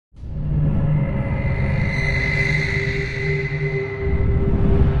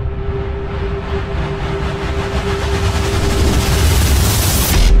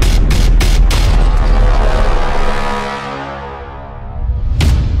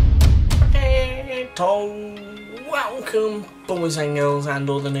Welcome, boys and girls, and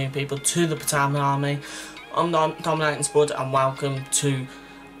all the new people to the Patama Army. I'm Dominating Spud, and welcome to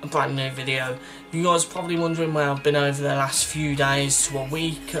a brand new video. You guys are probably wondering where I've been over the last few days to a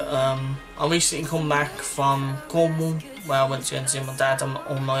week. I recently come back from Cornwall, where I went to go and see my dad and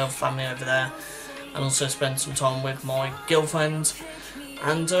all my other family over there, and also spent some time with my girlfriend.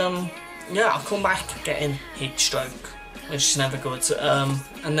 And yeah, I come back getting heat stroke, which is never good.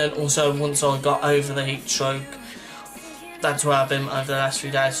 And then also once I got over the heat stroke, that's where I've been over the last few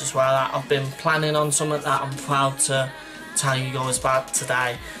days as well. I've been planning on something that I'm proud to tell you guys about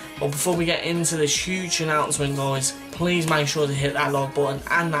today. But before we get into this huge announcement, guys, please make sure to hit that like button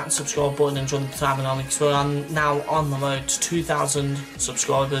and that subscribe button and join the Patama Army, because we're now on the road to 2,000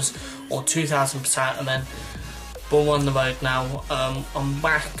 subscribers, or 2,000 Patama men. But we're on the road now. I'm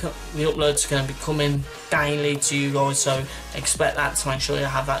back. The uploads are going to be coming daily to you guys, so expect that, to make sure you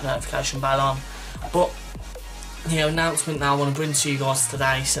have that notification bell on. But the announcement now I want to bring to you guys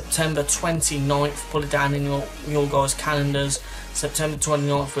today, September 29th, put it down in your guys' calendars. September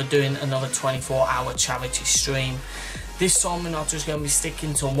 29th, we're doing another 24-hour charity stream. This time we're not just going to be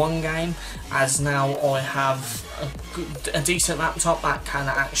sticking to one game, as now I have a decent laptop that can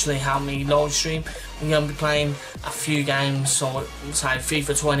actually help me live stream. I'm going to be playing a few games, so say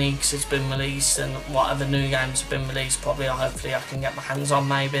FIFA 20 because it's been released, and whatever new games have been released, probably hopefully I can get my hands on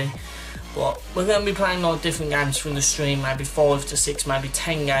maybe. But we're going to be playing like different games from the stream, maybe 5 to 6, maybe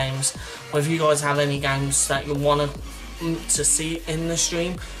 10 games. But if you guys have any games that you want to see in the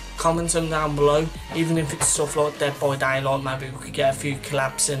stream, comment them down below. Even if it's stuff like Dead by Daylight, maybe we could get a few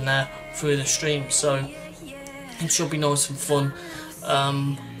collabs in there through the stream, so it should be nice and fun.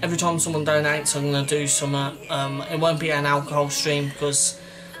 Every time someone donates, I'm going to do some, it won't be an alcohol stream, because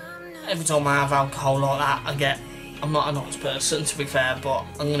every time I have alcohol like that, I'm not a nice person, to be fair, but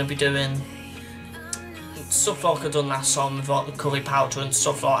I'm going to be doing stuff like I done last time with like the curry powder and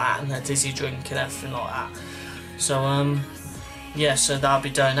stuff like that, and the dizzy drink and everything like that. So yeah, so there'll be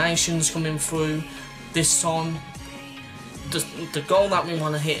donations coming through. This time, the goal that we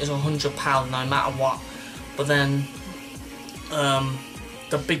want to hit is £100 no matter what. But then,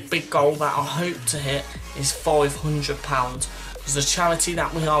 the big goal that I hope to hit is £500. Because the charity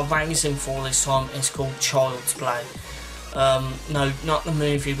that we are raising for this time is called Child's Play. No, not the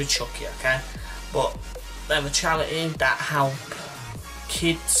movie with Chucky, okay? But they're a charity that help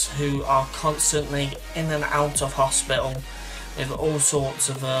kids who are constantly in and out of hospital with all sorts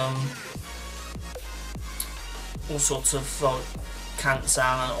of like cancer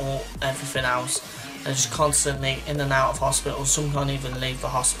and everything else. They're just constantly in and out of hospital. Some can't even leave the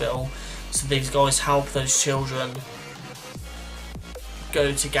hospital. So these guys help those children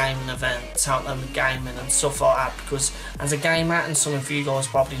go to gaming events, help them with gaming and stuff like that. Because as a gamer, and some of you guys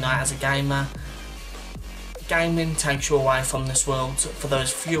probably know, as a gamer, gaming takes you away from this world for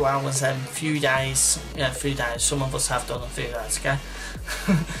those few hours and few days. Yeah, a few days. Some of us have done a few days, okay?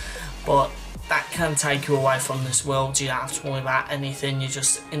 But that can take you away from this world. You don't have to worry about anything. You're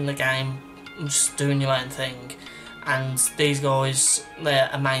just in the game, just doing your own thing. And these guys, they're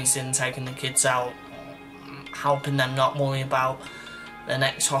amazing, taking the kids out, helping them not worry about the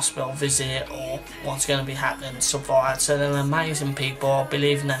next hospital visit or what's going to be happening, stuff like that. So they're amazing people. I'll be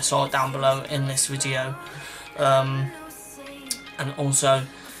leaving their site down below in this video. And also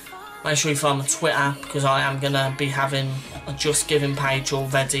make sure you follow my Twitter, because I am going to be having a Just Giving page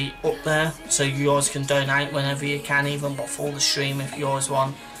already up there, so you guys can donate whenever you can, even before the stream if you guys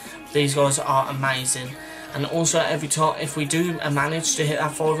want. These guys are amazing. And also, every time, if we do manage to hit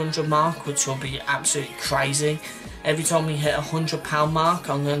that 500 mark, which will be absolutely crazy, every time we hit a £100 mark,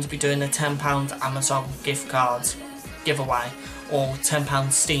 I'm going to be doing a £10 Amazon gift card giveaway, or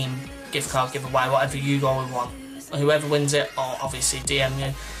 £10 Steam gift card giveaway, whatever you guys want. Whoever wins it, I'll obviously DM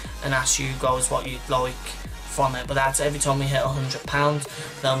you and ask you guys what you'd like from it. But that's every time we hit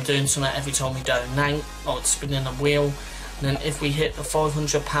 £100. Then I'm doing something every time we donate, or spinning a wheel. And then if we hit the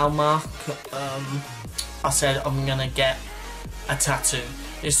 £500 mark, I said I'm going to get a tattoo.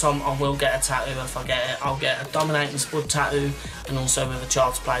 This time I will get a tattoo. If I get it, I'll get a Dominating Spud tattoo, and also with a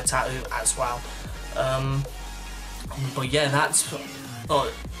Child's Play tattoo as well. But yeah, that's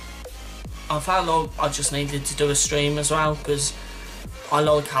I felt like I just needed to do a stream as well, because I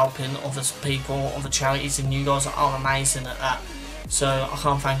like helping other people, other charities, and you guys are amazing at that. So I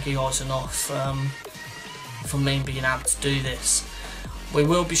can't thank you guys enough for me being able to do this. We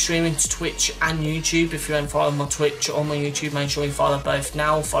will be streaming to Twitch and YouTube. If you haven't followed my Twitch or my YouTube, make sure you follow both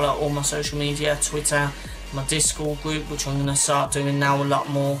now. Follow all my social media, Twitter, my Discord group, which I'm going to start doing now a lot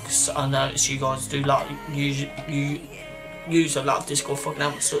more, because I notice you guys do use a lot of Discord. Fucking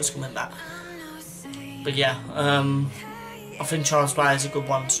hell, my stuff's coming back. But yeah, I think Child's Play is a good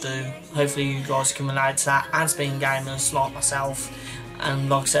one to do. Hopefully you guys can relate to that as being gamers like myself. And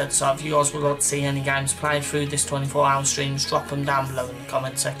like I said, so if you guys would like to see any games played through this 24-hour streams, drop them down below in the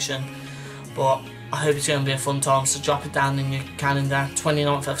comment section. But I hope it's going to be a fun time, so drop it down in your calendar.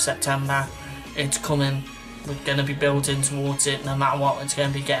 29th of September, it's coming. We're going to be building towards it no matter what. It's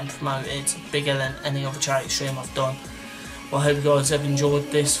going to be getting promoted bigger than any other charity stream I've done. Well, I hope you guys have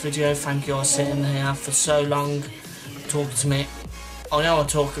enjoyed this video. Thank you guys for sitting here for so long talking to me. I know I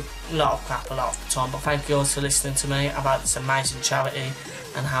talk a lot of crap a lot of the time, but thank you guys for listening to me about this amazing charity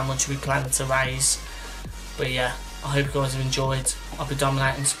and how much we plan to raise. But yeah, I hope you guys have enjoyed. I'll be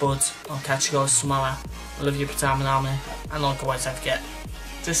dominating Spuds. I'll catch you guys tomorrow. I love you, Patamon Army. And like always, don't forget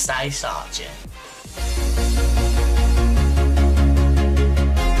to stay Sergeant.